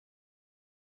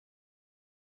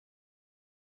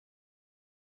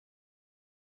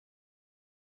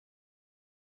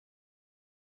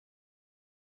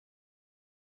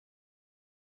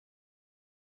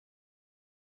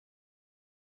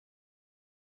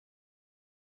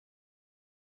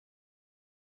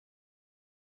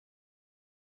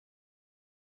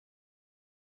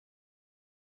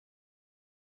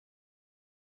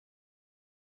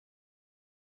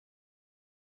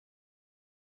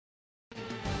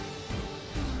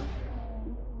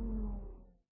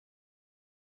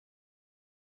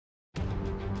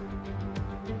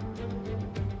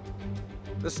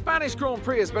The Spanish Grand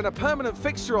Prix has been a permanent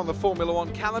fixture on the Formula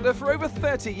One calendar for over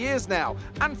 30 years now,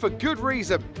 and for good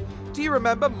reason. Do you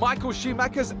remember Michael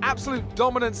Schumacher's absolute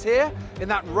dominance here in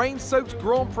that rain-soaked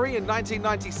Grand Prix in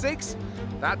 1996?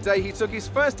 That day he took his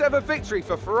first ever victory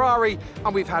for Ferrari,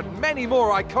 and we've had many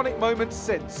more iconic moments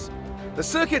since. The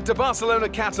Circuit de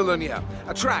Barcelona-Catalunya,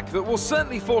 a track that will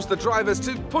certainly force the drivers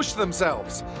to push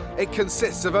themselves. It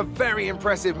consists of a very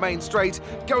impressive main straight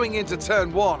going into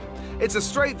turn 1. It's a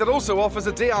straight that also offers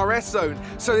a DRS zone,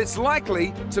 so it's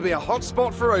likely to be a hot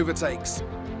spot for overtakes.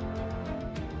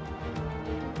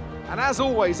 And as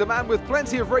always, a man with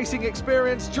plenty of racing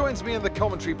experience joins me in the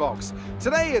commentary box.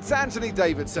 Today it's Anthony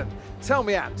Davidson. Tell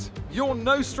me, Ant, you're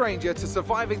no stranger to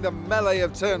surviving the melee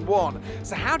of turn 1.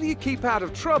 So how do you keep out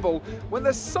of trouble when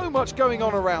there's so much going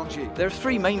on around you? There are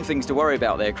three main things to worry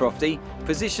about there, Crofty: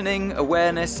 positioning,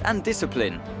 awareness and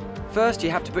discipline. First,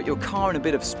 you have to put your car in a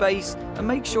bit of space and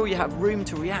make sure you have room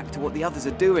to react to what the others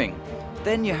are doing.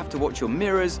 Then you have to watch your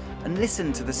mirrors and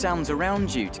listen to the sounds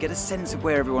around you to get a sense of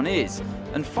where everyone is.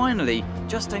 And finally,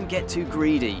 just don't get too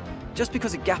greedy. Just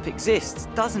because a gap exists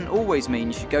doesn't always mean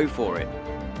you should go for it.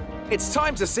 It's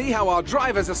time to see how our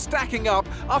drivers are stacking up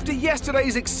after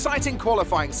yesterday's exciting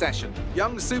qualifying session.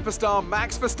 Young superstar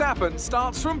Max Verstappen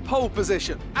starts from pole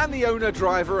position and the owner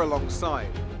driver alongside.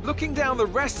 Looking down the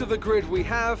rest of the grid, we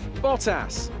have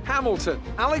Bottas, Hamilton,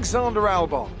 Alexander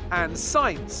Albon, and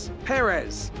Sainz,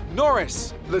 Perez,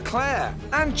 Norris, Leclerc,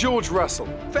 and George Russell,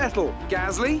 Vettel,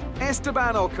 Gasly,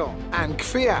 Esteban Ocon, and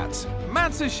Kvyat,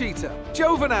 Matsushita,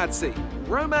 Giovinazzi,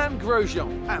 Romain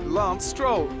Grosjean, and Lance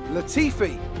Stroll,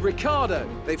 Latifi, Ricciardo.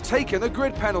 They've taken a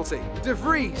grid penalty. De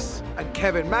Vries and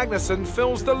Kevin Magnussen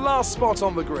fills the last spot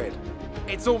on the grid.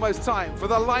 It's almost time for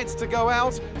the lights to go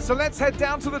out, so let's head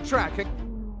down to the track and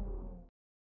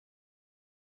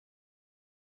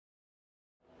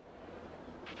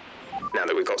Now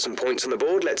that we've got some points on the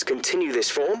board, let's continue this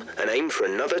form and aim for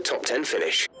another top 10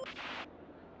 finish.